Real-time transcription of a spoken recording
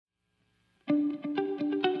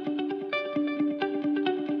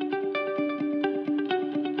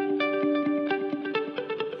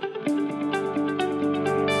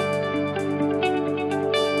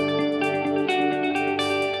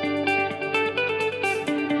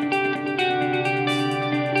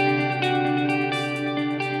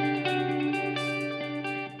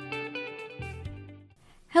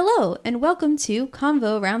and welcome to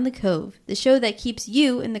Convo Around the Cove, the show that keeps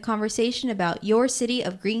you in the conversation about your city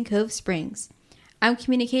of Green Cove Springs. I'm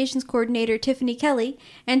Communications Coordinator Tiffany Kelly,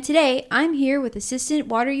 and today I'm here with Assistant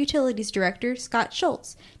Water Utilities Director Scott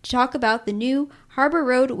Schultz to talk about the new Harbor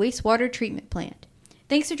Road Wastewater Treatment Plant.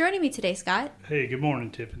 Thanks for joining me today, Scott. Hey, good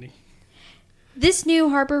morning, Tiffany. This new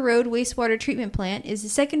Harbor Road Wastewater Treatment Plant is the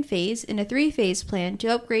second phase in a three-phase plan to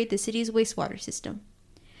upgrade the city's wastewater system.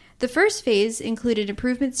 The first phase included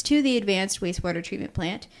improvements to the advanced wastewater treatment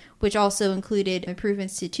plant, which also included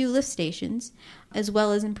improvements to 2 lift stations, as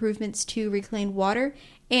well as improvements to reclaimed water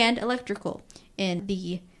and electrical in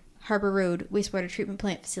the Harbor Road Wastewater Treatment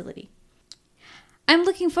Plant facility. I'm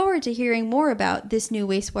looking forward to hearing more about this new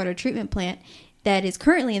wastewater treatment plant that is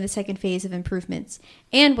currently in the second phase of improvements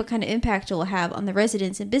and what kind of impact it will have on the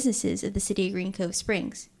residents and businesses of the city of Green Cove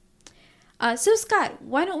Springs. So Scott,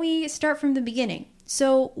 why don't we start from the beginning?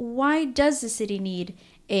 So why does the city need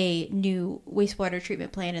a new wastewater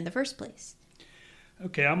treatment plant in the first place?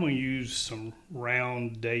 Okay, I'm going to use some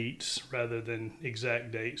round dates rather than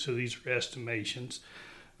exact dates. So these are estimations.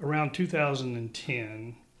 Around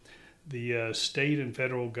 2010, the state and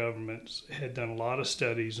federal governments had done a lot of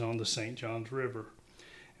studies on the St. Johns River.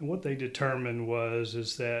 And what they determined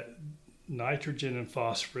is that nitrogen and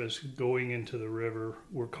phosphorus going into the river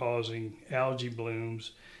were causing algae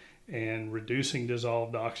blooms and reducing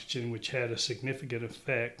dissolved oxygen, which had a significant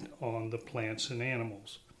effect on the plants and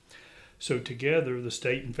animals. So together, the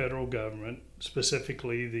state and federal government,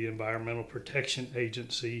 specifically the Environmental Protection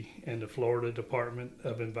Agency and the Florida Department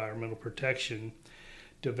of Environmental Protection,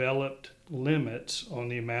 developed limits on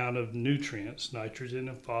the amount of nutrients, nitrogen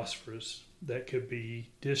and phosphorus, that could be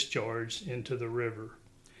discharged into the river.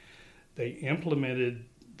 They implemented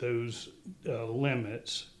those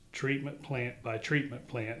limits treatment plant by treatment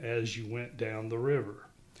plant as you went down the river.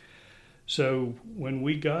 So when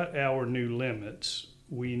we got our new limits,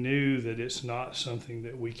 we knew that it's not something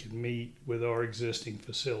that we could meet with our existing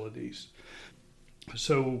facilities.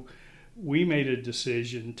 So we made a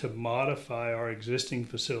decision to modify our existing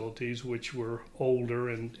facilities, which were older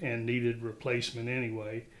and needed replacement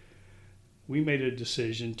anyway. We made a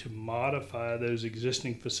decision to modify those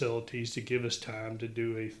existing facilities to give us time to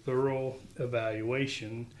do a thorough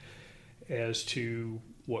evaluation as to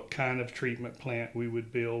what kind of treatment plant we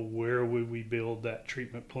would build, where would we build that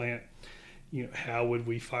treatment plant, how would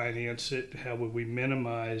we finance it, how would we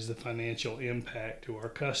minimize the financial impact to our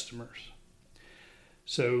customers.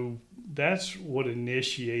 So that's what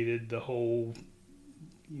initiated the whole,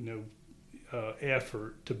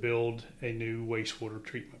 effort to build a new wastewater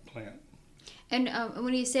treatment plant. And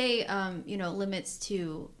when you say, limits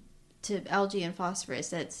to algae and phosphorus,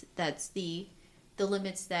 that's the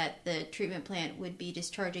limits that the treatment plant would be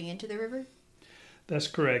discharging into the river? That's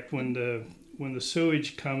correct. When the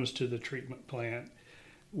sewage comes to the treatment plant,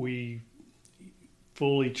 we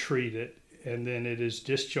fully treat it, and then it is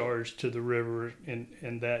discharged to the river,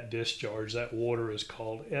 and that discharge, that water is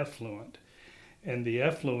called effluent. And the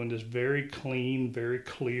effluent is very clean, very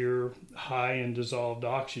clear, high in dissolved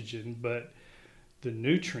oxygen, but the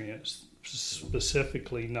nutrients,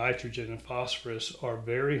 specifically nitrogen and phosphorus, are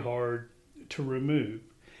very hard to remove,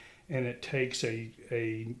 and it takes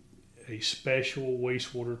a special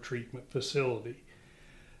wastewater treatment facility.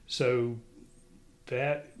 So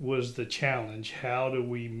that was the challenge. How do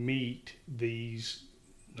we meet these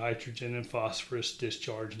nitrogen and phosphorus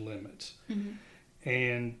discharge limits? Mm-hmm.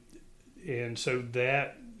 And so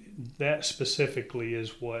that specifically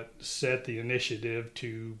is what set the initiative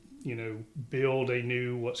to build a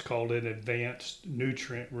new, what's called an advanced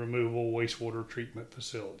nutrient removal wastewater treatment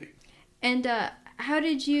facility. And how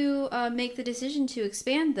did you make the decision to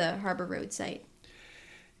expand the Harbor Road site?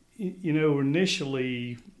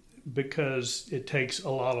 Initially, because it takes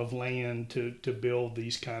a lot of land to build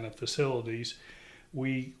these kind of facilities,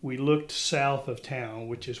 we looked south of town,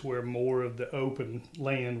 which is where more of the open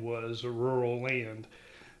land was, or rural land.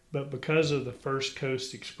 But because of the First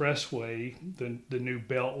Coast Expressway, the new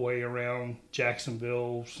beltway around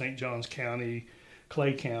Jacksonville, St. Johns County,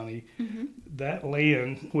 Clay County, mm-hmm. that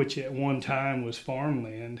land, which at one time was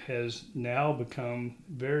farmland, has now become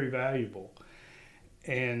very valuable.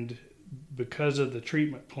 And because of the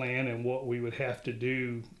treatment plan and what we would have to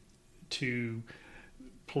do to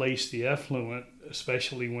place the effluent,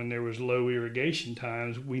 especially when there was low irrigation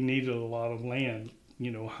times, we needed a lot of land,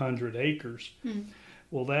 100 acres. Mm.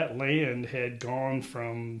 Well, that land had gone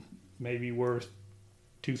from maybe worth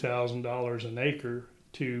 $2,000 an acre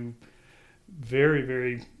to very,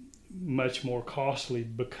 very much more costly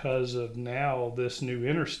because of now this new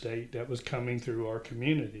interstate that was coming through our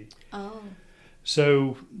community. Oh.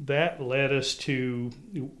 So that led us to,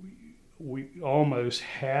 we almost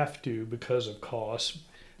have to, because of costs,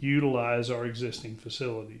 utilize our existing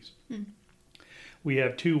facilities. We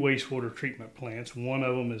have 2 wastewater treatment plants. One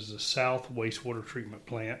of them is the South Wastewater Treatment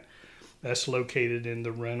Plant. That's located in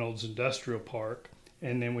the Reynolds Industrial Park.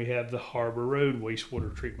 And then we have the Harbor Road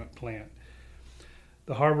Wastewater Treatment Plant.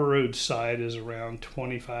 The Harbor Road site is around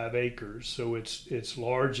 25 acres, so it's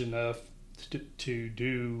large enough to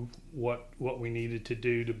do what we needed to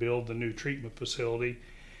do to build the new treatment facility.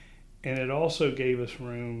 And it also gave us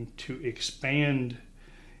room to expand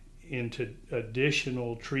into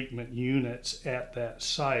additional treatment units at that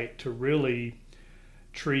site to really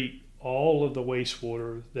treat all of the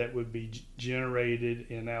wastewater that would be generated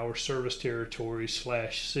in our service territory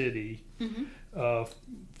 / city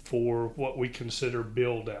for what we consider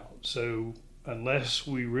build out. So unless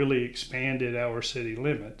we really expanded our city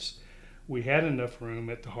limits, we had enough room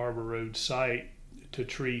at the Harbor Road site to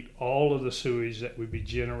treat all of the sewage that would be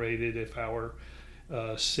generated if our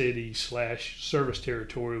city / service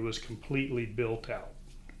territory was completely built out.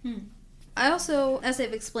 I also, as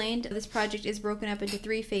I've explained, this project is broken up into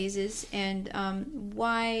 3 phases. And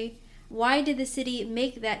why did the city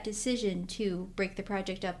make that decision to break the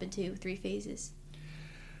project up into 3 phases?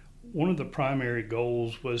 One of the primary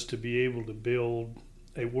goals was to be able to build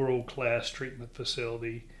a world-class treatment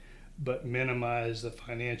facility but minimize the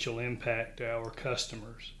financial impact to our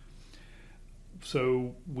customers.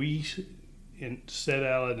 So we set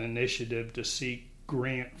out an initiative to seek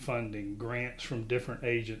grant funding, grants from different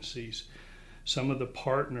agencies. Some of the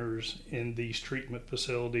partners in these treatment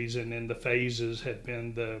facilities and in the phases had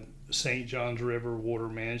been the St. Johns River Water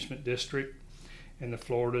Management District and the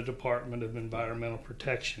Florida Department of Environmental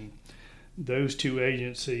Protection. Those 2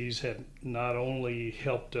 agencies have not only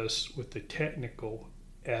helped us with the technical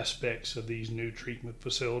aspects of these new treatment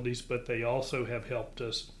facilities, but they also have helped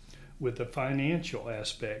us with the financial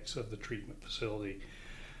aspects of the treatment facility.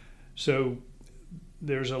 So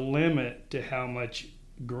there's a limit to how much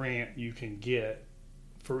grant you can get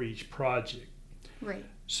for each project. Right.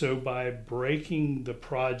 So by breaking the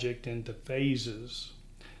project into phases,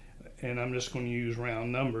 and I'm just going to use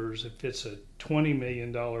round numbers, if it's a $20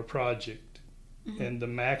 million project and the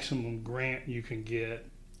maximum grant you can get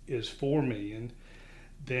is $4 million,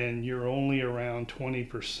 then you're only around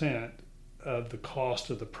 20% of the cost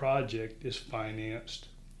of the project is financed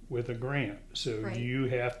with a grant. So you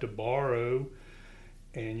have to borrow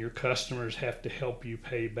and your customers have to help you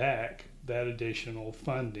pay back that additional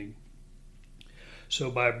funding.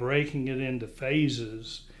 So by breaking it into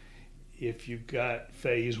phases, if you've got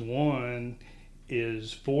phase 1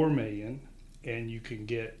 is $4 million and you can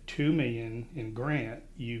get $2 million in grant,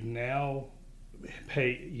 you've now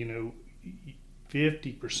paid,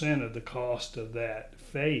 50% of the cost of that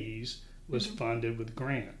phase was funded with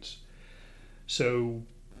grants. So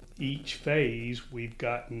each phase we've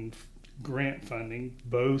gotten grant funding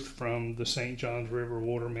both from the St. Johns River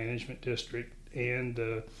Water Management District and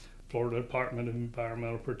the Florida Department of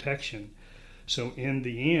Environmental Protection. So in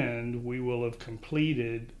the end, we will have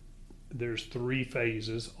completed, there's 3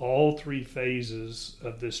 phases, all 3 phases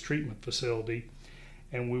of this treatment facility,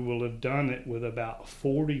 and we will have done it with about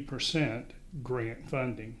 40% grant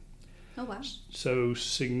funding. Oh, wow. So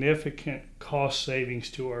significant cost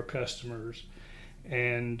savings to our customers,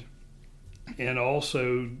 and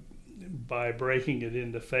also by breaking it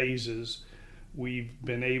into phases, we've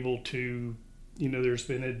been able to, there's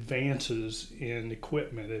been advances in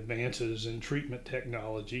equipment, advances in treatment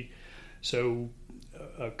technology. So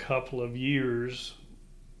a couple of years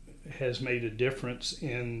has made a difference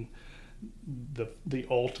in the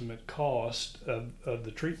ultimate cost of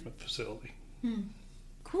the treatment facility.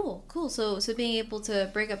 Cool. So being able to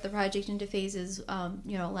break up the project into phases,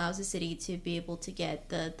 allows the city to be able to get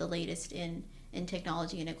the latest in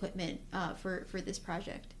technology and equipment for this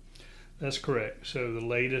project. That's correct. So the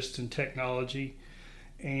latest in technology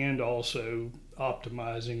and also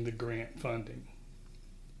optimizing the grant funding.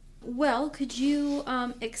 Well, could you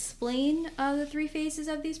explain the 3 phases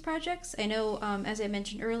of these projects? I know, as I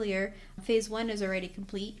mentioned earlier, phase 1 is already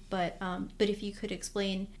complete, but if you could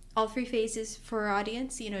explain all 3 phases for our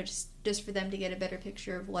audience, just for them to get a better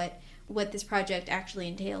picture of what this project actually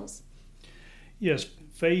entails. Yes,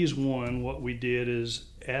 phase 1, what we did is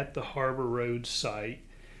at the Harbor Road site,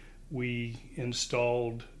 we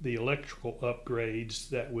installed the electrical upgrades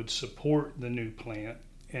that would support the new plant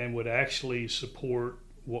and would actually support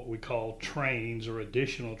what we call trains or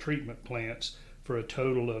additional treatment plants for a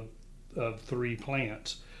total of 3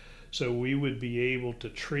 plants. So we would be able to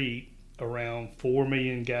treat around 4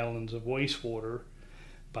 million gallons of wastewater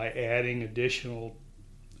by adding additional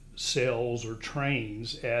cells or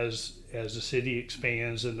trains as the city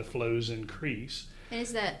expands and the flows increase. And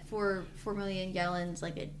is that for 4 million gallons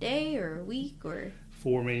like a day or a week or?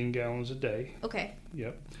 4 million gallons a day. Okay.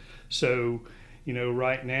 Yep. So,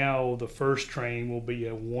 right now the first train will be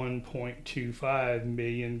a 1.25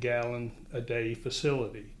 million gallon a day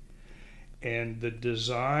facility. And the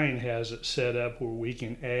design has it set up where we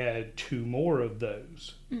can add 2 more of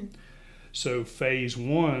those. So phase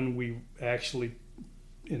 1, we actually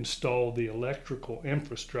installed the electrical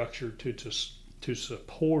infrastructure to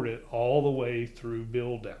support it all the way through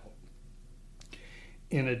build out.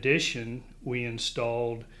 In addition, we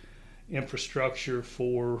installed infrastructure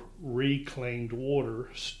for reclaimed water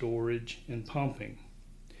storage and pumping.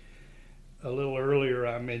 A little earlier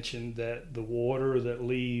I mentioned that the water that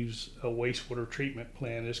leaves a wastewater treatment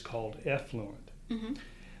plant is called effluent.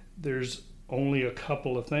 There's only a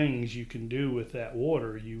couple of things you can do with that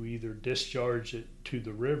water. You either discharge it to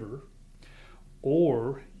the river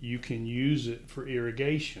or you can use it for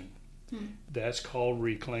irrigation. That's called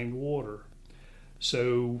reclaimed water.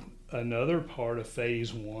 So another part of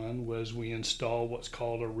phase 1 was we installed what's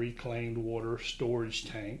called a reclaimed water storage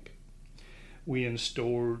tank. We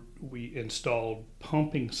installed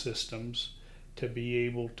pumping systems to be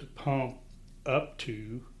able to pump up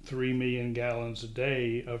to 3 million gallons a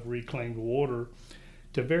day of reclaimed water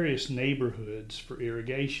to various neighborhoods for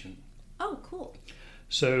irrigation. Oh, cool.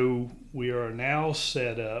 So we are now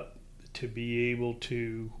set up to be able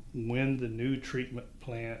to, when the new treatment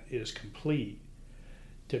plant is complete,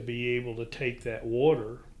 to be able to take that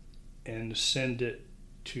water and send it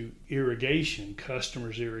to irrigation,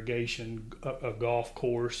 customers' irrigation, a golf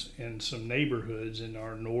course, and some neighborhoods in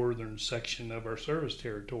our northern section of our service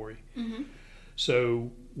territory.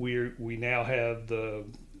 So we now have the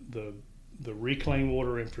reclaimed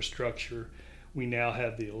water infrastructure. We now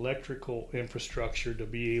have the electrical infrastructure to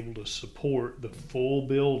be able to support the full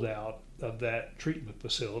build out of that treatment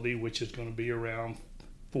facility, which is going to be around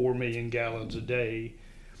 4 million gallons a day.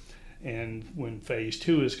 And when phase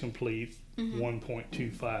 2 is complete,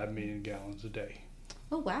 1.25 million gallons a day.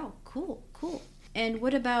 Oh, wow. Cool. And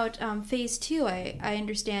what about phase 2? I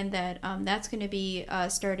understand that that's going to be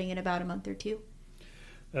starting in about a month or 2.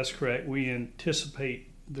 That's correct. We anticipate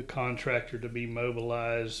the contractor to be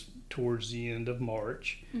mobilized towards the end of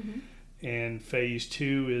March. And phase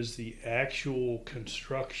 2 is the actual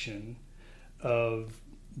construction of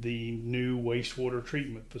the new wastewater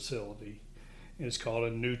treatment facility. It's called a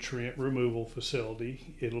nutrient removal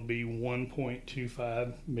facility. It'll be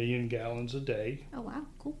 1.25 million gallons a day. Oh, wow.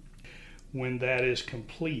 Cool. When that is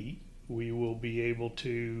complete, we will be able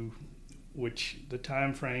to, which the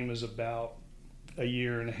time frame is about a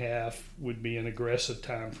year and a half, would be an aggressive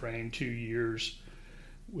time frame. 2 years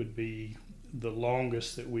would be the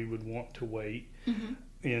longest that we would want to wait.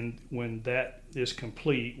 And when that is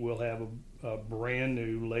complete, we'll have a brand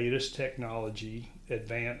new, latest technology,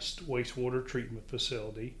 advanced wastewater treatment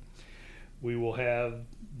facility. We will have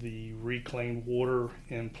the reclaimed water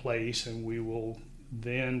in place, and we will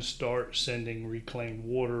then start sending reclaimed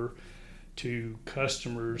water to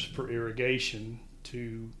customers for irrigation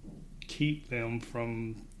to keep them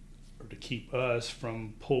from, or to keep us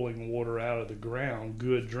from pulling water out of the ground,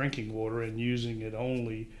 good drinking water, and using it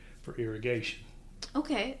only for irrigation.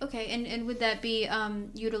 Okay. And would that be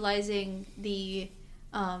utilizing the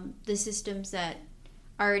systems that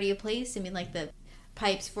are already in place? I mean, like the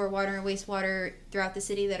pipes for water and wastewater throughout the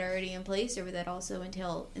city that are already in place, or would that also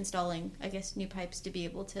entail installing, I guess, new pipes to be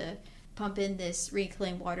able to pump in this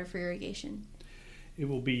reclaimed water for irrigation? It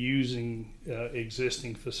will be using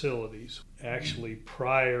existing facilities. Actually,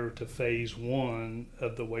 prior to phase 1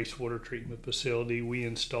 of the wastewater treatment facility, we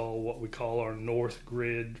installed what we call our North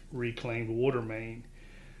Grid reclaimed water main.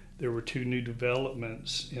 There were 2 new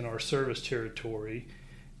developments in our service territory,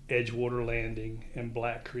 Edgewater Landing and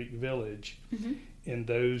Black Creek Village. In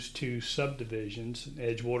those 2 subdivisions,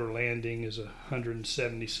 Edgewater Landing is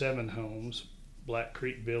 177 homes, Black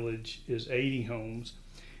Creek Village is 80 homes.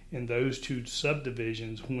 In those 2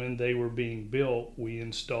 subdivisions, when they were being built, we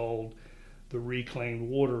installed the reclaimed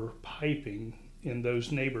water piping in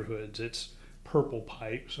those neighborhoods. It's purple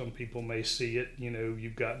pipe. Some people may see it.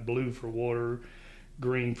 You've got blue for water,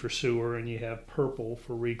 green for sewer, and you have purple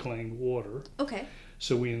for reclaimed water. Okay.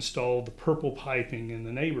 So we installed the purple piping in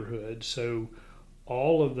the neighborhood. So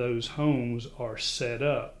all of those homes are set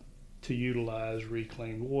up to utilize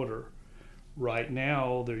reclaimed water. Right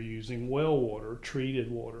now, they're using well water,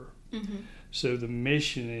 treated water. So the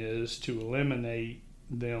mission is to eliminate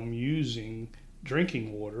them using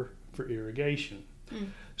drinking water for irrigation.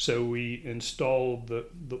 So we installed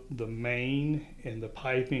the main and the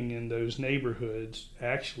piping in those neighborhoods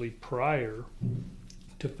actually prior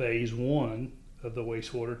to phase one of the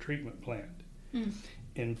wastewater treatment plant.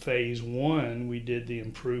 In phase one, we did the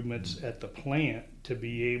improvements at the plant to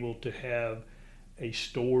be able to have a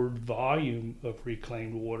stored volume of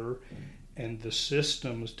reclaimed water and the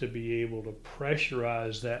systems to be able to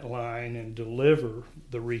pressurize that line and deliver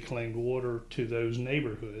the reclaimed water to those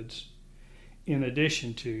neighborhoods. In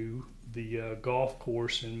addition to the golf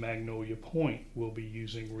course in Magnolia Point will be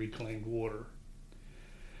using reclaimed water.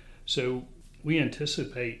 So we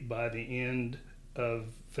anticipate by the end of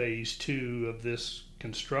phase two of this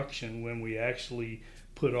construction, when we actually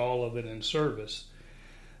put all of it in service,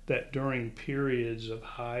 that during periods of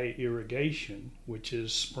high irrigation, which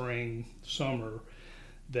is spring, summer,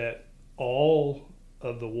 that all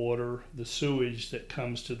of the water, the sewage that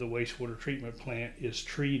comes to the wastewater treatment plant is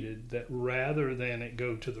treated, that rather than it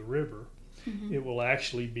go to the river, it will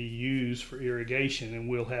actually be used for irrigation, and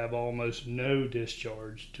we'll have almost no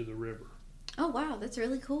discharge to the river. Oh wow, that's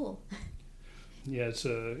really cool. Yeah,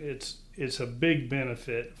 it's a big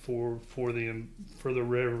benefit for the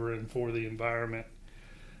river and for the environment.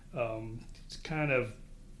 It's kind of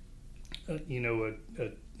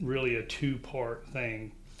really a two-part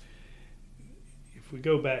thing. If we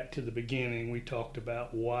go back to the beginning, we talked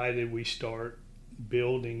about why did we start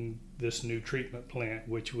building this new treatment plant,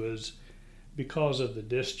 which was because of the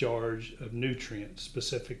discharge of nutrients,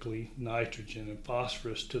 specifically nitrogen and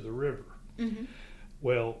phosphorus, to the river.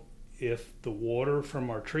 Well, if the water from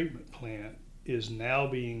our treatment plant is now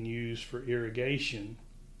being used for irrigation,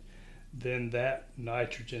 then that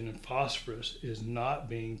nitrogen and phosphorus is not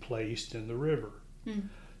being placed in the river.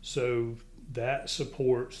 So that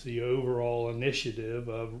supports the overall initiative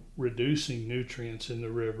of reducing nutrients in the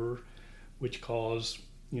river, which cause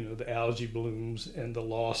the algae blooms and the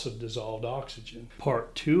loss of dissolved oxygen.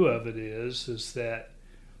 Part two of it is that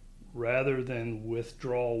rather than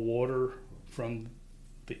withdraw water from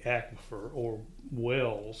the aquifer or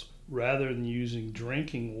wells, rather than using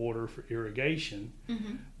drinking water for irrigation,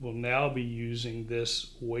 we'll now be using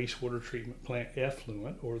this wastewater treatment plant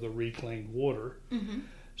effluent, or the reclaimed water.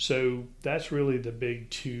 So that's really the big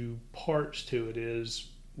two parts to it. Is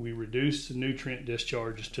we reduce the nutrient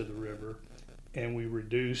discharges to the river, and we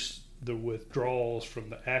reduce the withdrawals from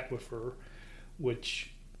the aquifer,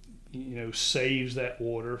 which saves that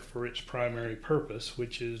water for its primary purpose,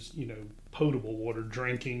 which is potable water,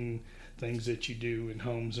 drinking, things that you do in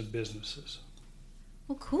homes and businesses.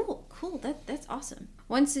 Well, cool. That's awesome.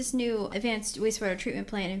 Once this new advanced wastewater treatment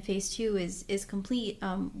plant in phase two is complete,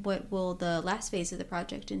 what will the last phase of the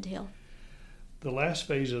project entail? The last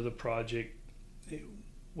phase of the project,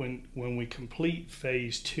 when we complete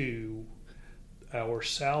phase two, our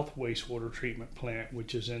south wastewater treatment plant,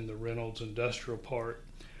 which is in the Reynolds Industrial Park,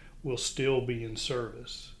 will still be in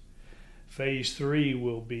service. Phase three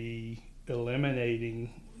will be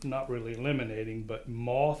not really eliminating, but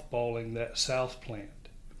mothballing that south plant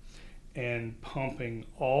and pumping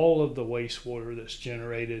all of the wastewater that's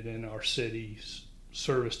generated in our city's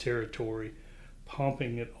service territory,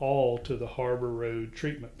 pumping it all to the Harbor Road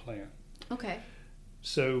treatment plant. Okay.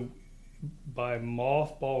 So by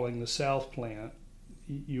mothballing the south plant,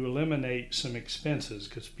 you eliminate some expenses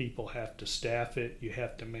because people have to staff it, you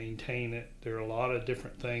have to maintain it. There are a lot of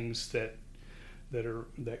different things that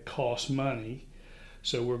cost money.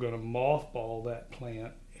 So we're going to mothball that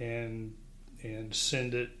plant and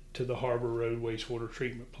send it to the Harbor Road wastewater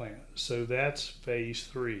treatment plant. So that's phase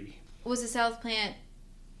three. Was the south plant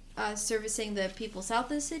servicing the people south of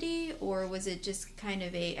the city, or was it just kind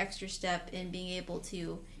of a extra step in being able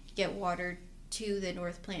to get water to the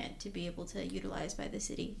north plant to be able to utilize by the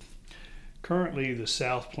city? Currently, the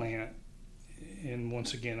south plant, and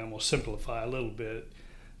once again I'm going to simplify a little bit,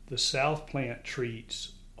 the south plant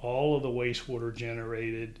treats all of the wastewater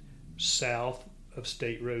generated south of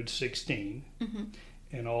State Road 16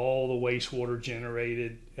 and all the wastewater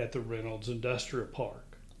generated at the Reynolds Industrial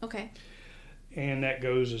Park. Okay. And that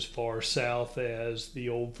goes as far south as the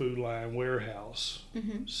old Food Line warehouse.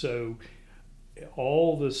 So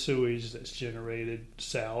all the sewage that's generated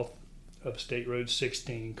south of State Road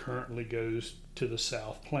 16 currently goes to the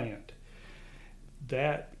south plant.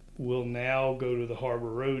 That will now go to the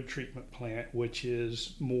Harbor Road treatment plant, which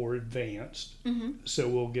is more advanced. So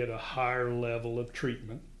we'll get a higher level of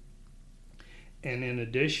treatment. And in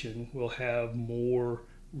addition, we'll have more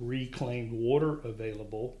reclaimed water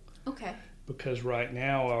available. Okay. Because right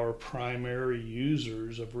now our primary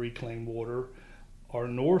users of reclaimed water are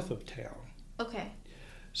north of town. Okay.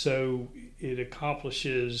 So it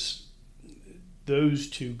accomplishes those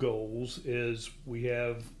two goals is we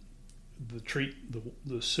have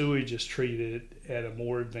the sewage is treated at a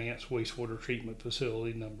more advanced wastewater treatment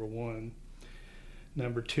facility, number one.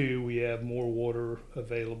 Number two, we have more water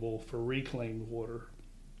available for reclaimed water.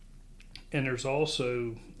 And there's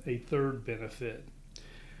also a third benefit.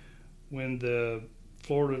 When the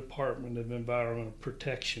Florida Department of Environmental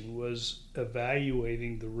Protection was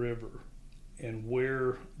evaluating the river and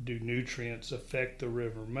where do nutrients affect the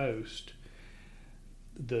river most,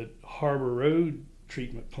 the Harbor Road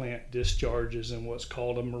treatment plant discharges in what's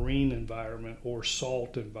called a marine environment or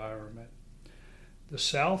salt environment. The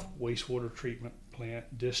South wastewater treatment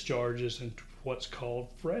plant discharges in what's called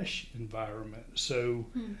fresh environment. So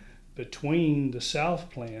between the South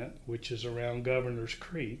plant, which is around Governor's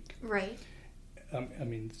Creek, right?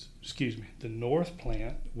 The North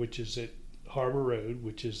plant, which is at Harbor Road,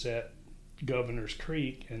 which is at Governor's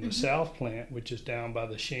Creek, and the South plant, which is down by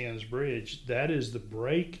the Shands Bridge, that is the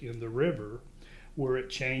break in the river where it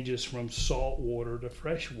changes from salt water to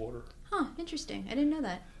fresh water. Huh, interesting. I didn't know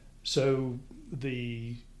that. So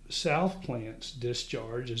the South plant's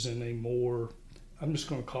discharge is in a more, I'm just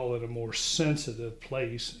going to call it a more sensitive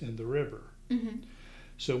place in the river.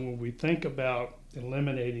 So when we think about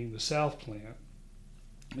eliminating the South plant,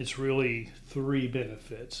 it's really three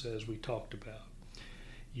benefits, as we talked about.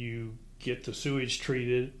 You get the sewage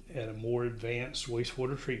treated at a more advanced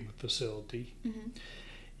wastewater treatment facility.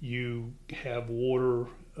 You have water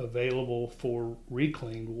available for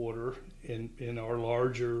reclaimed water in our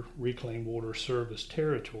larger reclaimed water service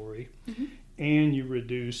territory, and you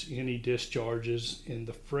reduce any discharges in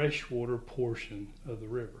the freshwater portion of the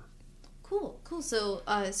river. Cool.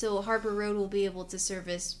 So Harbor Road will be able to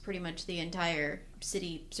service pretty much the entire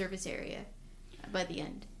city service area by the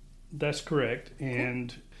end. That's correct.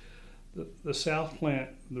 And the South plant,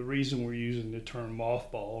 the reason we're using the term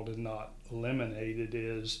mothballed and not eliminated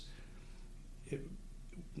is,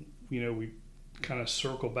 we kind of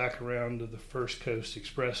circle back around to the First Coast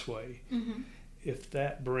Expressway. If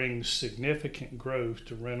that brings significant growth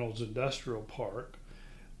to Reynolds Industrial Park,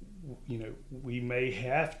 we may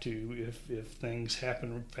have to, if things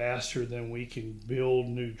happen faster than we can build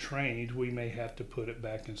new trains, we may have to put it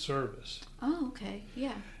back in service. Oh, okay,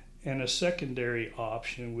 yeah. And a secondary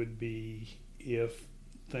option would be if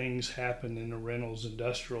things happen in the Reynolds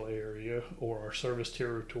industrial area or our service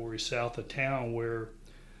territory south of town where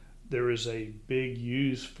there is a big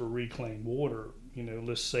use for reclaimed water.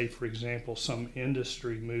 Let's say, for example, some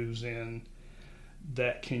industry moves in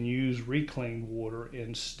that can use reclaimed water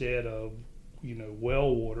instead of,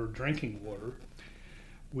 well water, drinking water.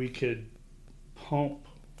 We could pump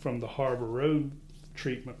from the Harbor Road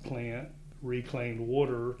treatment plant reclaimed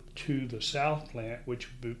water to the South plant, which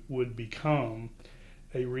would become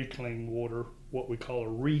a reclaimed water, what we call a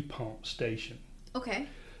repump station. Okay.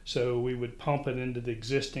 So we would pump it into the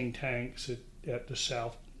existing tanks at the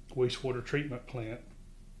South wastewater treatment plant,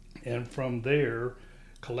 and from there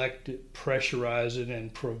collect it, pressurize it,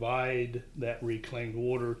 and provide that reclaimed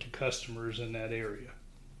water to customers in that area.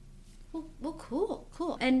 Well,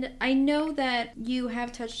 cool. And I know that you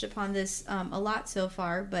have touched upon this a lot so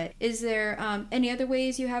far, but is there any other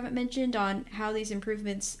ways you haven't mentioned on how these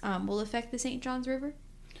improvements will affect the St. Johns River?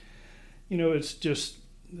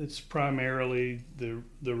 It's primarily the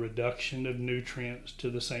reduction of nutrients to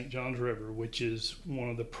the St. Johns River, which is one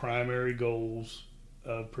of the primary goals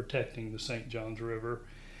of protecting the St. Johns River.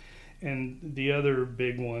 And the other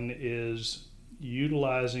big one is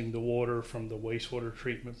utilizing the water from the wastewater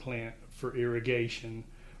treatment plant for irrigation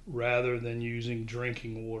rather than using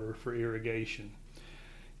drinking water for irrigation.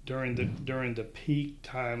 During the peak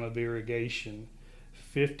time of irrigation,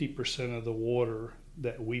 50% of the water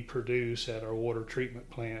that we produce at our water treatment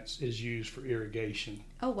plants is used for irrigation.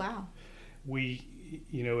 Oh, wow. We,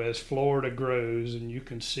 as Florida grows, and you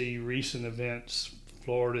can see recent events,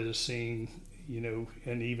 Florida is seeing,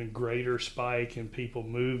 an even greater spike in people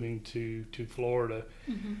moving to Florida.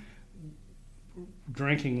 Mm-hmm.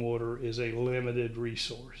 Drinking water is a limited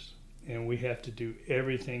resource, and we have to do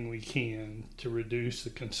everything we can to reduce the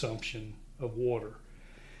consumption of water.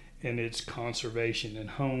 And it's conservation in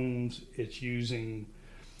homes, it's using,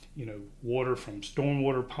 water from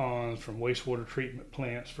stormwater ponds, from wastewater treatment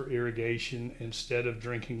plants for irrigation instead of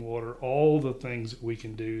drinking water, all the things that we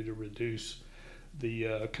can do to reduce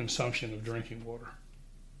the consumption of drinking water.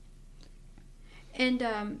 And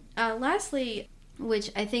lastly,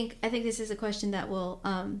 which I think this is a question that will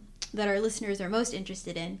that our listeners are most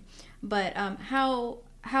interested in, but how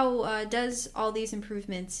does all these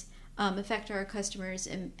improvements affect our customers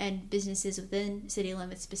and businesses within city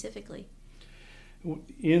limits specifically?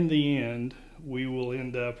 In the end, we will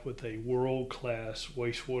end up with a world-class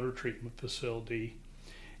wastewater treatment facility,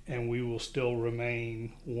 and we will still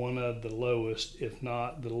remain one of the lowest, if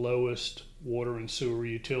not the lowest, water and sewer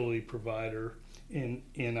utility provider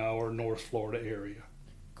in our North Florida area.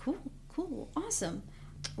 Cool, awesome.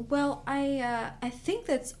 Well, I think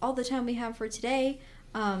that's all the time we have for today,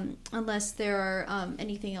 unless there are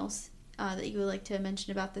anything else that you would like to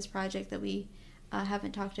mention about this project that we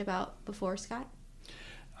haven't talked about before, Scott?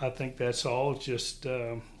 I think that's all. Just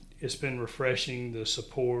it's been refreshing, the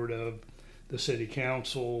support of the city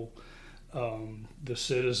council, the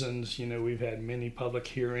citizens. We've had many public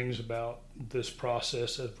hearings about this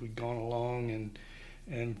process as we've gone along, and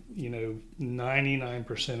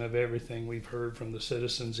 99% of everything we've heard from the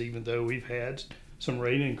citizens, even though we've had some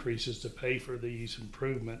rate increases to pay for these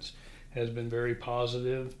improvements, has been very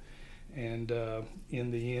positive. And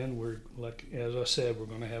in the end, as I said, we're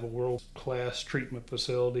going to have a world-class treatment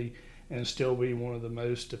facility and still be one of the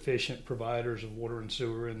most efficient providers of water and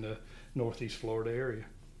sewer in the Northeast Florida area.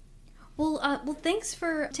 Well, thanks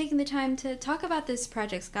for taking the time to talk about this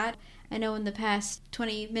project, Scott. I know in the past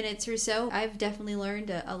 20 minutes or so, I've definitely learned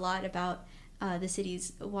a lot about the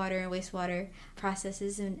city's water and wastewater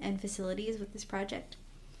processes and facilities with this project.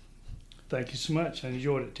 Thank you so much. I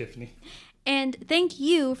enjoyed it, Tiffany. And thank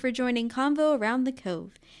you for joining Convo Around the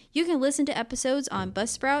Cove. You can listen to episodes on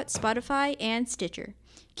Buzzsprout, Spotify, and Stitcher.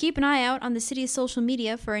 Keep an eye out on the city's social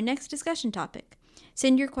media for our next discussion topic.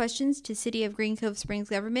 Send your questions to City of Green Cove Springs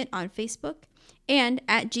Government on Facebook and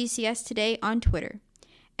at GCS Today on Twitter.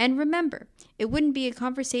 And remember, it wouldn't be a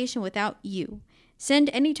conversation without you. Send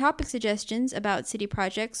any topic suggestions about city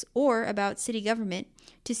projects or about city government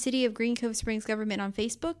to City of Green Cove Springs Government on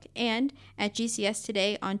Facebook and at GCS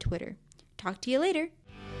Today on Twitter. Talk to you later.